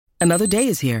Another day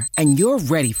is here, and you're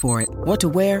ready for it. What to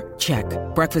wear? Check.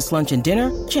 Breakfast, lunch, and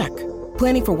dinner? Check.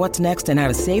 Planning for what's next and how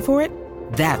to save for it?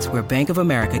 That's where Bank of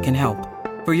America can help.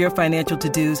 For your financial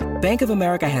to-dos, Bank of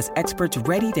America has experts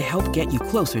ready to help get you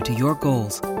closer to your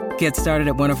goals. Get started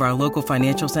at one of our local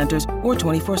financial centers or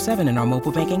 24/7 in our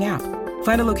mobile banking app.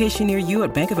 Find a location near you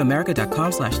at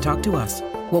bankofamerica.com/talktous.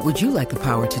 What would you like the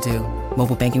power to do?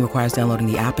 Mobile banking requires downloading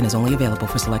the app and is only available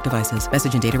for select devices.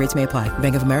 Message and data rates may apply.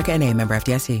 Bank of America N.A., member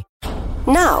FDIC.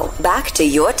 Now, back to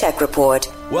your Tech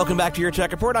Report. Welcome back to Your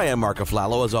Tech Report. I am Mark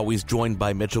Aflalo, as always, joined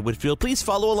by Mitchell Whitfield. Please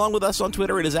follow along with us on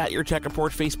Twitter. It is at Your Tech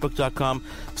Report,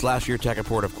 Facebook.com/Your Tech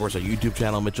Report. Of course, our YouTube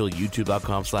channel, Mitchell,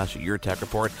 YouTube.com/Your Tech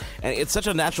Report. And it's such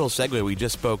a natural segue. We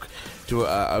just spoke to,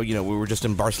 we were just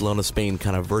in Barcelona, Spain,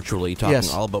 kind of virtually, talking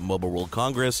all about Mobile World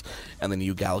Congress and the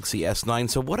new Galaxy S9.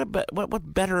 So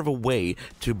what better of a way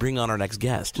to bring on our next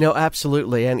guest? No,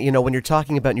 absolutely. And, when you're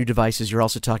talking about new devices, you're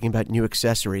also talking about new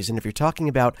accessories. And if you're talking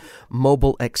about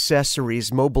mobile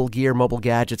accessories, mobile gear, mobile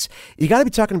gadgets, you got to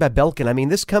be talking about Belkin. I mean,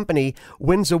 this company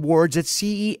wins awards at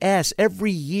CES.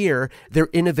 Every year, they're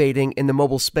innovating in the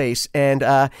mobile space. And,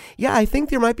 I think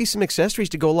there might be some accessories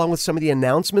to go along with some of the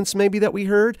announcements maybe that we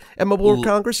heard at Mobile World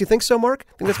Congress. You think so, Mark?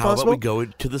 Think that's possible? How about we go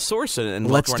to the source and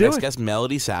let's welcome do our next it. guest,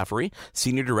 Melody Safari,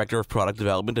 Senior Director of Product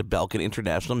Development at Belkin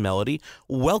International. Melody,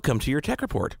 welcome to Your Tech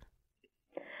Report.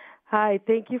 Hi,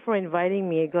 thank you for inviting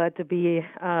me. Glad to be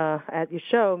at your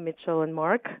show, Mitchell and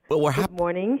Mark. Well, Good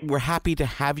morning. We're happy to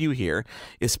have you here,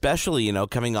 especially,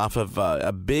 coming off of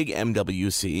a big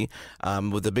MWC,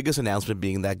 with the biggest announcement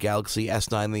being that Galaxy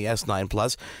S9 and the S9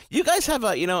 Plus. You guys have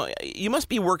you must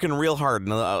be working real hard.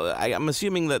 And I'm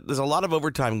assuming that there's a lot of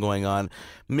overtime going on,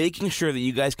 making sure that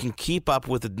you guys can keep up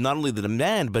with not only the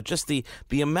demand, but just the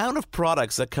amount of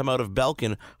products that come out of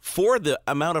Belkin for the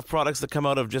amount of products that come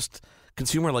out of just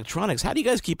consumer electronics. How do you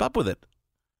guys keep up with it?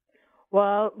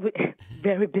 Well,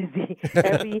 very busy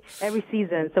every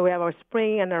season. So we have our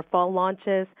spring and our fall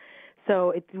launches. So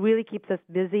it really keeps us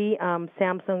busy.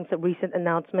 Samsung's recent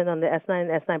announcement on the S9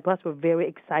 and S9 Plus, we're very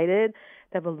excited.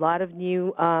 They have a lot of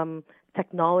new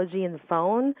technology in the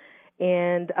phone,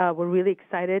 and we're really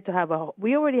excited to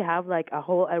we already have like a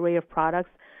whole array of products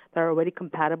that are already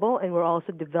compatible, and we're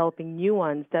also developing new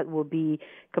ones that will be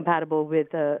compatible with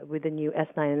the new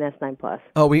S9 and S9 Plus.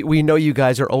 Oh, we know you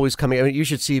guys are always coming. I mean, you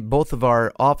should see both of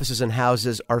our offices and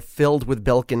houses are filled with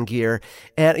Belkin gear.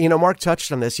 And, Mark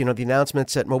touched on this, the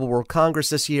announcements at Mobile World Congress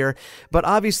this year. But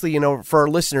obviously, for our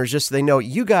listeners, just so they know,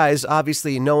 you guys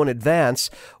obviously know in advance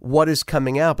what is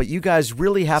coming out. But you guys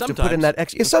really have to put in that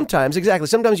extra. Sometimes, exactly.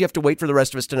 Sometimes you have to wait for the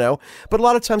rest of us to know. But a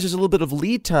lot of times there's a little bit of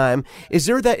lead time. Is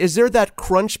there that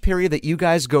crunch period that you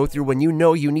guys go through when you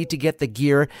need to get the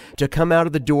gear to come out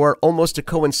of the door almost to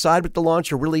coincide with the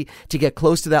launch or really to get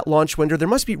close to that launch window? There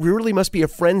really must be a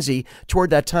frenzy toward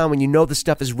that time when the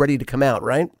stuff is ready to come out,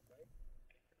 right?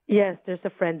 Yes, there's a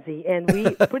frenzy. And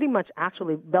we pretty much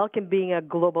actually, Belkin being a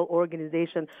global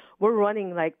organization, we're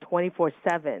running like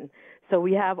 24/7. So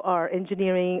we have our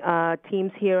engineering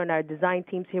teams here and our design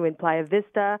teams here in Playa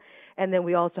Vista. And then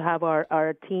we also have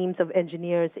our teams of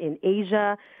engineers in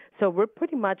Asia. So we're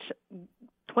pretty much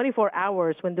 24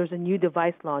 hours when there's a new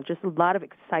device launch. There's a lot of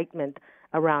excitement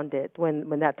around it when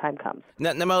that time comes.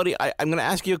 Now Melody, I'm going to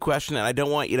ask you a question, and I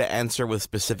don't want you to answer with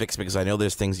specifics because I know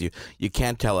there's things you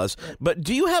can't tell us. But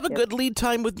do you have a good lead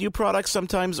time with new products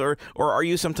sometimes, or are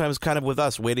you sometimes kind of with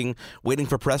us, waiting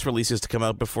for press releases to come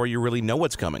out before you really know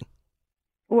what's coming?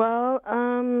 Well,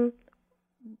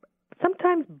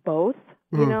 sometimes both,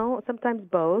 sometimes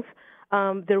both.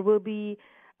 There will be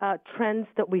trends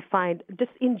that we find just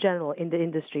in general in the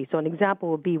industry. So an example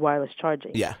would be wireless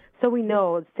charging. Yeah. So we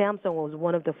know Samsung was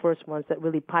one of the first ones that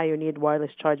really pioneered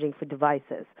wireless charging for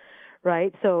devices,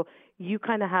 right? So you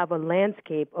kind of have a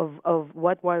landscape of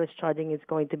what wireless charging is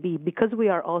going to be because we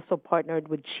are also partnered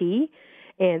with Qi,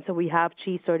 and so we have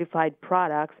Qi certified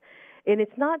products. And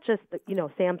it's not just,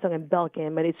 Samsung and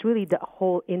Belkin, but it's really the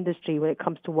whole industry when it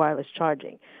comes to wireless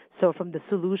charging. So from the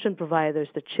solution providers,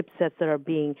 the chipsets that are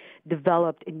being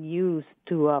developed and used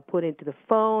to put into the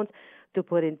phones, to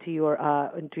put into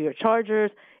your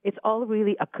chargers, it's all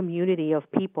really a community of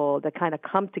people that kind of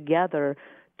come together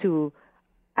to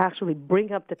actually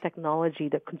bring up the technology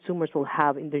that consumers will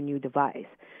have in their new device.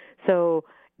 So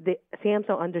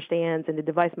Samsung understands and the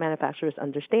device manufacturers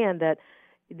understand that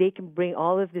they can bring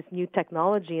all of this new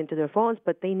technology into their phones,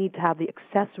 but they need to have the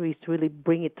accessories to really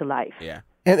bring it to life. Yeah.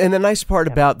 And the nice part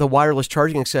about the wireless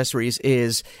charging accessories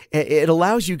is it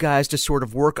allows you guys to sort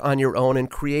of work on your own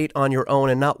and create on your own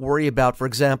and not worry about, for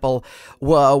example,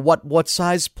 what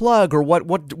size plug or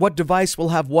what device will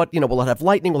have what. Will it have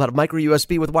Lightning? Will it have micro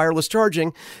USB with wireless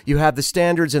charging? You have the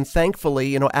standards, and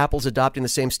thankfully, Apple's adopting the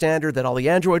same standard that all the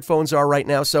Android phones are right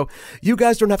now. So you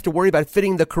guys don't have to worry about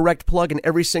fitting the correct plug in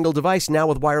every single device. Now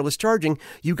with wireless charging,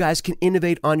 you guys can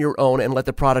innovate on your own and let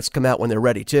the products come out when they're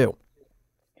ready too.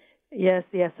 Yes.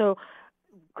 So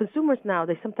consumers now,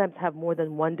 they sometimes have more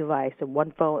than one device and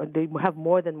one phone. They have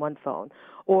more than one phone.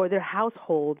 Or their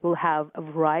household will have a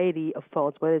variety of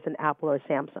phones, whether it's an Apple or a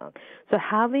Samsung. So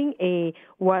having a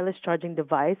wireless charging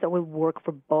device that will work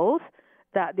for both,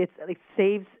 that it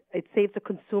saves the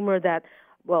consumer that,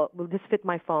 will this fit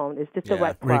my phone? Is this the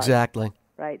right plug? Exactly.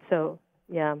 Right. So,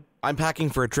 yeah. I'm packing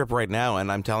for a trip right now,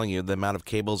 and I'm telling you the amount of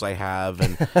cables I have,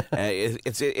 and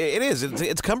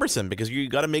it's cumbersome because you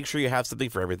got to make sure you have something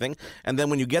for everything. And then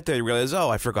when you get there, you realize,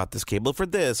 I forgot this cable for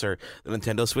this, or the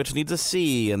Nintendo Switch needs a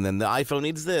C, and then the iPhone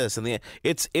needs this, and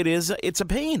it's a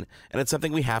pain, and it's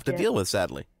something we have to deal with,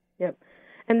 sadly. Yep,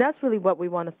 and that's really what we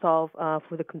want to solve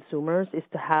for the consumers, is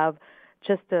to have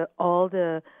just all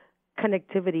the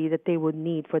connectivity that they would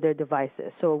need for their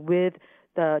devices. So with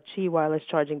the Qi wireless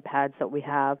charging pads that we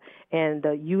have and the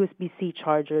USB-C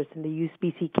chargers and the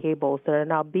USB-C cables that are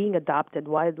now being adopted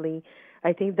widely,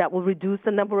 I think that will reduce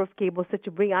the number of cables that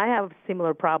you bring. I have a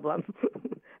similar problem.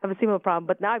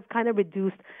 But now I've kind of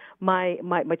reduced my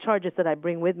chargers that I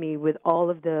bring with me with all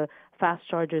of the fast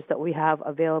chargers that we have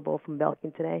available from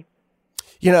Belkin today.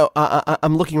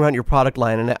 I'm looking around your product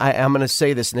line, and I'm going to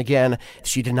say this, and again,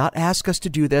 she did not ask us to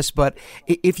do this, but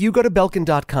if you go to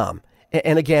Belkin.com,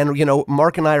 and again,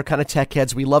 Mark and I are kind of tech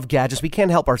heads. We love gadgets. We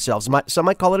can't help ourselves. Some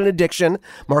might call it an addiction.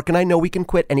 Mark and I know we can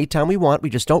quit anytime we want. We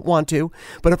just don't want to.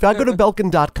 But if I go to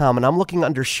Belkin.com and I'm looking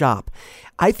under shop,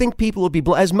 I think people would be,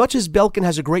 as much as Belkin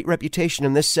has a great reputation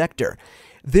in this sector,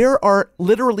 there are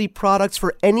literally products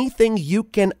for anything you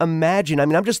can imagine. I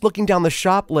mean, I'm just looking down the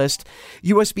shop list.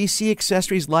 USB-C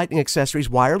accessories, Lightning accessories,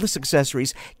 wireless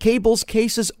accessories, cables,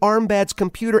 cases, armbands,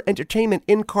 computer, entertainment,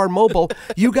 in-car mobile.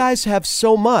 You guys have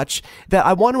so much that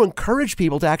I want to encourage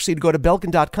people to actually go to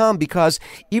Belkin.com, because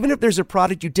even if there's a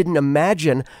product you didn't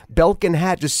imagine Belkin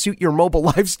had to suit your mobile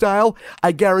lifestyle,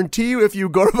 I guarantee you if you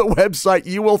go to the website,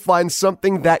 you will find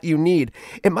something that you need.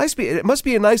 It must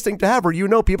be a nice thing to have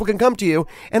where people can come to you,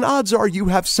 and odds are you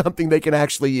have something they can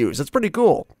actually use. It's pretty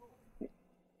cool.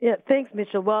 Yeah, thanks,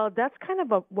 Mitchell. Well, that's kind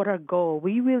of what our goal.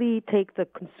 We really take the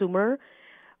consumer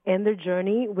and their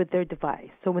journey with their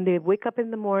device. So when they wake up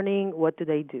in the morning, what do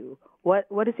they do?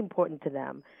 What is important to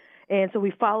them? And so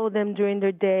we follow them during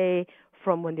their day,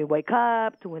 from when they wake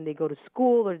up to when they go to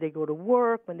school or they go to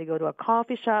work, when they go to a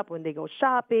coffee shop, when they go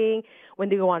shopping, when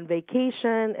they go on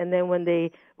vacation, and then when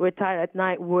they retire at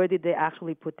night, where did they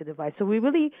actually put the device? So we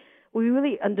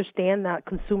really understand that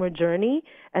consumer journey,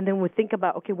 and then we think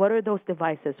about, okay, what are those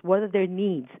devices? What are their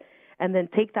needs? And then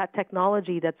take that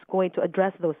technology that's going to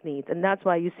address those needs. And that's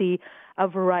why you see a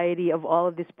variety of all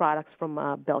of these products from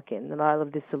Belkin and all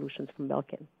of these solutions from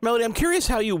Belkin. Melody, I'm curious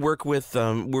how you work with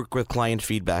client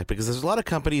feedback, because there's a lot of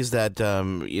companies that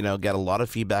get a lot of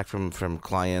feedback from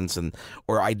clients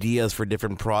or ideas for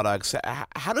different products.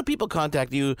 How do people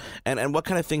contact you, and what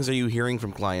kind of things are you hearing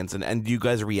from clients, and do you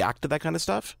guys react to that kind of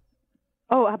stuff?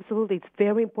 Oh, absolutely. It's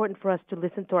very important for us to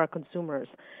listen to our consumers.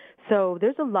 So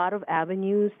there's a lot of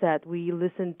avenues that we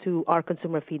listen to our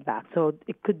consumer feedback. So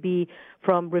it could be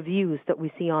from reviews that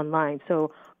we see online.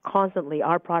 So constantly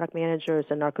our product managers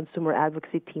and our consumer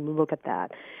advocacy team look at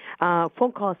that.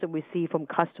 Phone calls that we see from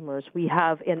customers. We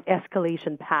have an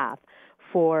escalation path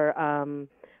for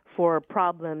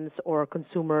problems or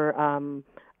consumer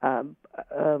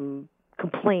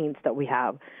complaints that we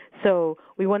have. So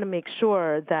we want to make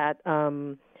sure that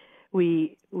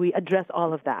we address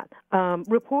all of that.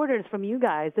 Reporters from you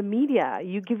guys, the media,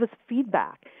 you give us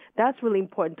feedback. That's really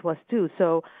important to us too.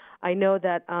 So I know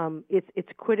that it's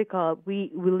critical.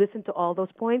 We listen to all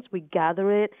those points, we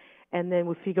gather it, and then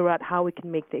we figure out how we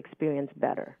can make the experience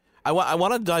better. I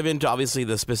want to dive into, obviously,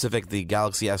 the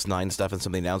Galaxy S9 stuff and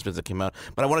some of the announcements that came out,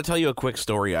 but I want to tell you a quick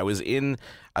story. I was in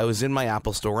my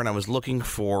Apple store, and I was looking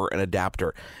for an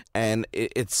adapter, and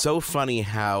it's so funny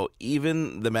how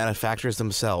even the manufacturers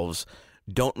themselves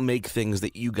don't make things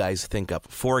that you guys think of.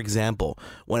 For example,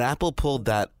 when Apple pulled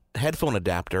that headphone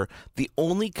adapter, the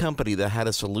only company that had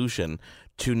a solution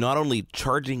to not only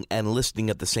charging and listening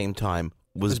at the same time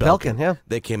was Belkin. Yeah.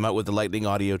 They came out with the Lightning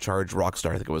Audio Charge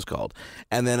Rockstar, I think it was called.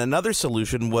 And then another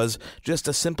solution was just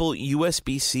a simple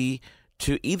USB-C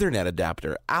to Ethernet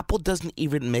adapter. Apple doesn't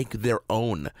even make their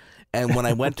own. And when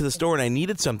I went to the store and I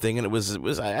needed something, and it was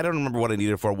I don't remember what I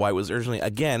needed for, why it was urgently.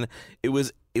 Again, it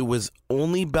was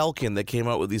only Belkin that came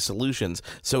out with these solutions.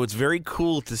 So it's very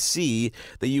cool to see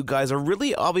that you guys are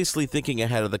really obviously thinking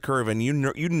ahead of the curve, and you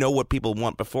know what people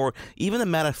want before even the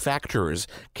manufacturers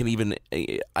can even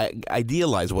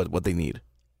idealize what they need.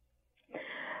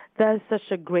 That is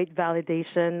such a great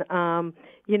validation.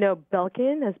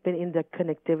 Belkin has been in the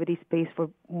connectivity space for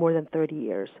more than 30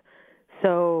 years.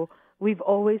 So we've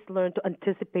always learned to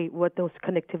anticipate what those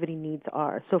connectivity needs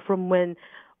are. So from when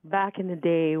back in the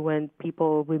day when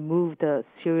people removed the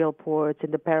serial ports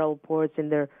and the parallel ports in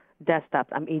their desktops,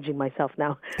 I'm aging myself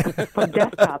now, from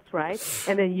desktops, right?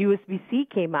 And then USB-C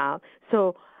came out.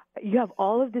 So you have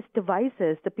all of these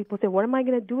devices that people say, what am I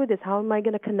going to do with this? How am I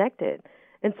going to connect it?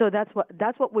 And so that's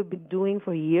what we've been doing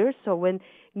for years. So when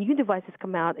new devices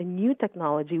come out and new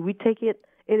technology, we take it.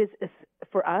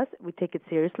 For us, we take it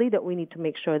seriously that we need to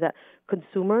make sure that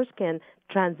consumers can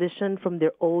transition from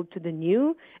their old to the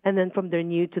new, and then from their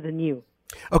new to the new.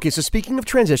 Okay, so speaking of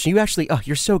transition,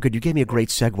 you're so good. You gave me a great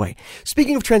segue.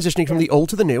 Speaking of transitioning from the old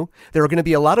to the new, there are going to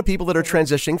be a lot of people that are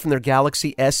transitioning from their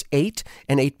Galaxy S8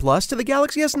 and 8 Plus to the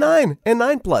Galaxy S9 and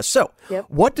 9 Plus. So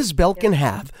what does Belkin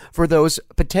have for those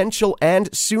potential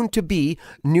and soon-to-be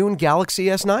new Galaxy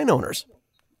S9 owners?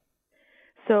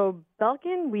 So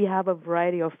Belkin, we have a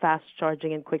variety of fast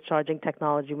charging and quick charging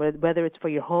technology, whether it's for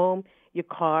your home, your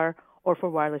car, or for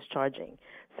wireless charging.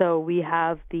 So we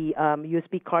have the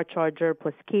USB car charger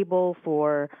plus cable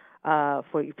for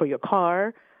your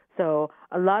car. So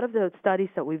a lot of the studies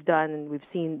that we've done and we've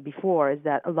seen before is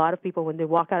that a lot of people, when they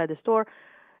walk out of the store,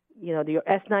 your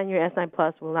S9, your S9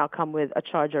 Plus will now come with a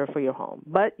charger for your home,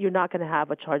 but you're not going to have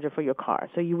a charger for your car.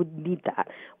 So you would need that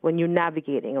when you're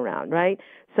navigating around, right?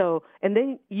 So, and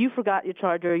then you forgot your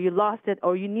charger, you lost it,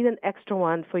 or you need an extra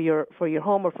one for your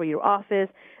home or for your office.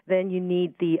 Then you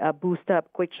need the Boost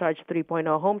Up Quick Charge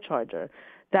 3.0 home charger.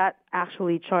 That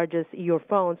actually charges your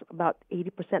phones about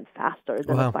 80% faster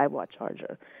than a 5-watt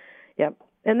charger. Yep.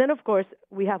 And then, of course,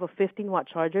 we have a 15-watt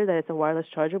charger that is a wireless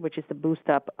charger, which is the Boost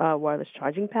Up wireless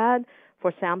charging pad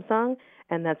for Samsung,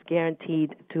 and that's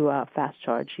guaranteed to fast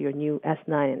charge your new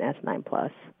S9 and S9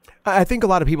 Plus. I think a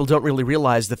lot of people don't really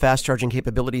realize the fast charging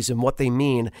capabilities and what they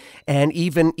mean. And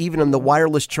even in the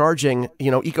wireless charging,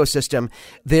 ecosystem,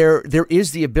 there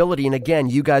is the ability. And again,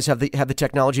 you guys have the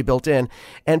technology built in.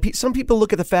 And some people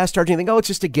look at the fast charging and think, oh, it's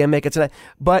just a gimmick.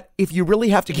 But if you really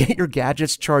have to get your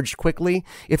gadgets charged quickly,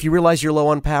 if you realize you're low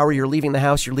on power, you're leaving the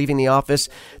house, you're leaving the office,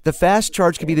 the fast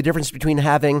charge can be the difference between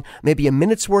having maybe a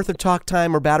minute's worth of talk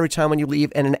time or battery time when you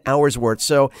leave and an hour's worth.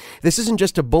 So this isn't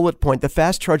just a bullet point. The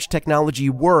fast charge technology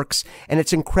works, and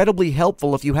it's incredibly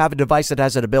helpful if you have a device that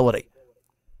has that ability.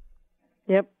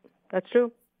 Yep, that's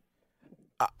true.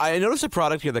 I noticed a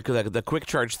product here, the Quick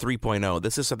Charge 3.0.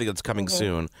 This is something that's coming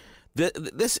soon.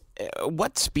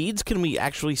 What speeds can we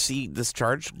actually see this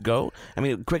charge go? I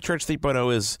mean, Quick Charge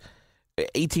 3.0 is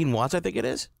 18 watts, I think it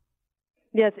is?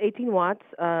 Yeah, it's 18 watts.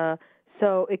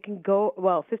 So it can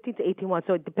go, 15 to 18 watts.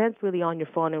 So it depends really on your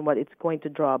phone and what it's going to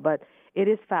draw. But it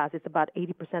is fast. It's about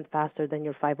 80% faster than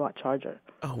your 5-watt charger.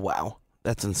 Oh, wow.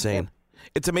 That's insane.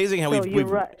 Yep. It's amazing how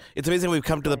it's amazing we've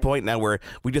come to the point now where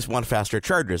we just want faster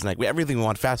chargers. Like everything we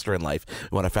want faster in life.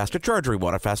 We want a faster charger. We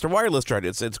want a faster wireless charger.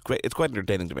 It's quite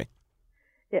entertaining to me.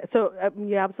 Yeah, so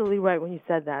you're absolutely right when you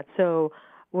said that. So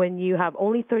when you have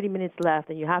only 30 minutes left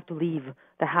and you have to leave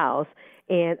the house,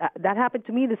 and that happened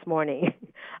to me this morning.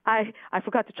 I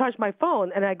forgot to charge my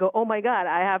phone, and I go, oh, my God,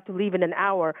 I have to leave in an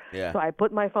hour. Yeah. So I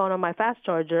put my phone on my fast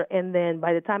charger, and then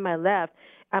by the time I left,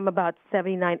 I'm about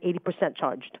 79, 80%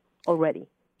 charged already.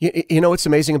 You know what's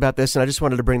amazing about this, and I just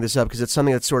wanted to bring this up because it's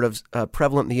something that's sort of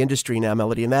prevalent in the industry now,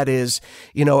 Melody, and that is,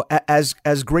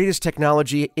 as great as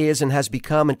technology is and has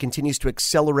become and continues to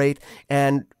accelerate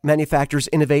and manufacturers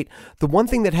innovate, the one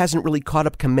thing that hasn't really caught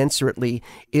up commensurately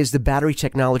is the battery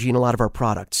technology in a lot of our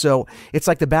products. So it's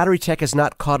like the battery tech has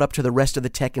not caught up to the rest of the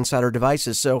tech inside our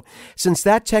devices. So since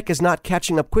that tech is not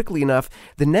catching up quickly enough,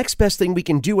 the next best thing we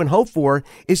can do and hope for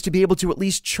is to be able to at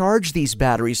least charge these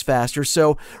batteries faster.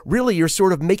 So really, you're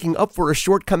sort of making up for a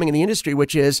shortcoming in the industry,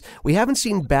 which is we haven't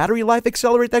seen battery life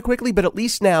accelerate that quickly, but at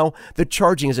least now the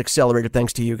charging is accelerated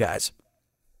thanks to you guys.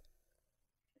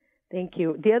 Thank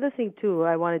you. The other thing, too,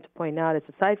 I wanted to point out is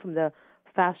aside from the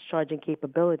fast charging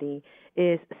capability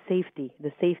is safety,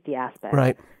 the safety aspect.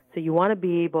 Right. So you want to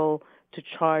be able to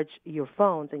charge your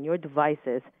phones and your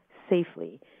devices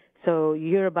safely. So you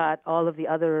hear about all of the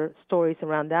other stories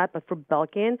around that, but for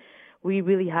Belkin, we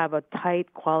really have a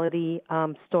tight quality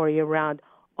story around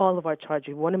all of our chargers.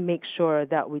 We want to make sure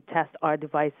that we test our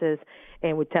devices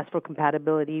and we test for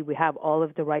compatibility. We have all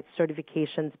of the right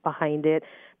certifications behind it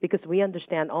because we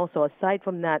understand also, aside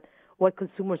from that, what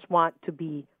consumers want to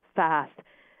be fast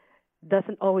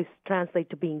doesn't always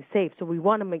translate to being safe. So we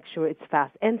want to make sure it's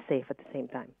fast and safe at the same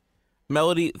time.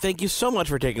 Melody, thank you so much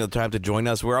for taking the time to join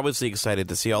us. We're obviously excited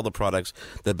to see all the products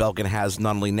that Belkin has,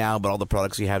 not only now, but all the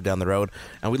products you have down the road.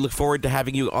 And we look forward to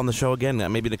having you on the show again,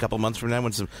 maybe in a couple months from now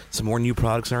when some more new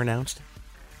products are announced.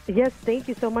 Yes, thank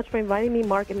you so much for inviting me,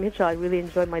 Mark and Mitchell. I really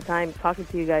enjoyed my time talking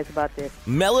to you guys about this.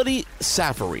 Melody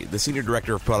Safari, the Senior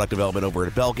Director of Product Development over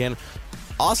at Belkin.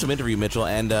 Awesome interview, Mitchell.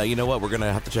 And you know what? We're going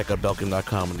to have to check out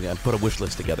Belkin.com and put a wish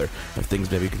list together of things.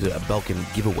 Maybe we could do a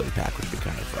Belkin giveaway pack, which would be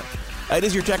kind of fun. It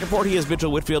is your Tech Report. He is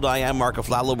Mitchell Whitfield. I am Mark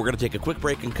Aflalo. We're going to take a quick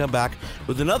break and come back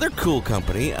with another cool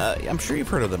company. I'm sure you've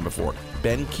heard of them before,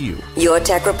 BenQ. Your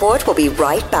Tech Report will be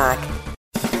right back.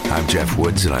 I'm Jeff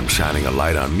Woods, and I'm shining a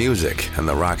light on music and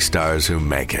the rock stars who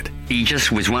make it. He just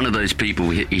was one of those people,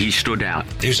 he stood out.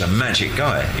 He was a magic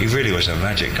guy. He really was a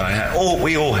magic guy.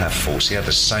 We all have faults. He had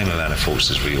the same amount of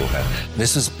faults as we all have.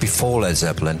 This was before Led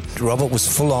Zeppelin. Robert was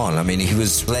full on. I mean, he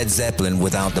was Led Zeppelin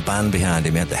without the band behind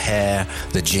him. He had the hair,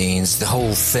 the jeans, the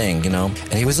whole thing,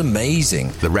 and he was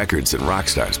amazing. The Records and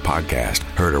Rockstars podcast,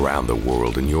 heard around the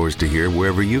world and yours to hear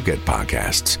wherever you get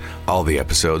podcasts. All the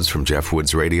episodes from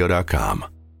JeffWoodsRadio.com.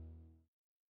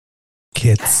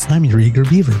 Kits, I'm your eager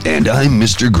beaver. And I'm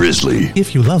Mr. Grizzly.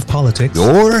 If you love politics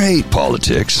or hate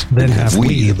politics, then have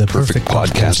we the perfect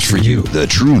podcast for you. The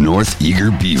True North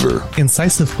Eager Beaver.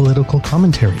 Incisive political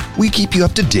commentary. We keep you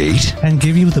up to date and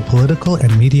give you the political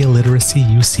and media literacy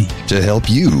you seek to help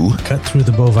you cut through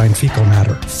the bovine fecal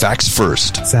matter. Facts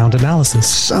first. Sound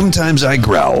analysis. Sometimes I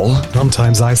growl.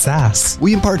 Sometimes I sass.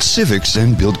 We impart civics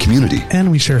and build community.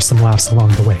 And we share some laughs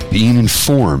along the way. Being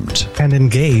informed and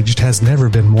engaged has never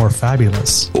been more fabulous.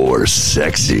 Or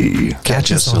sexy.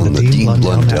 Catch us on the Dean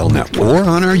Blundell Network. Or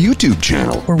on our YouTube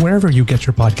channel. Or wherever you get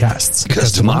your podcasts.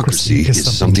 Because democracy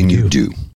is something you do.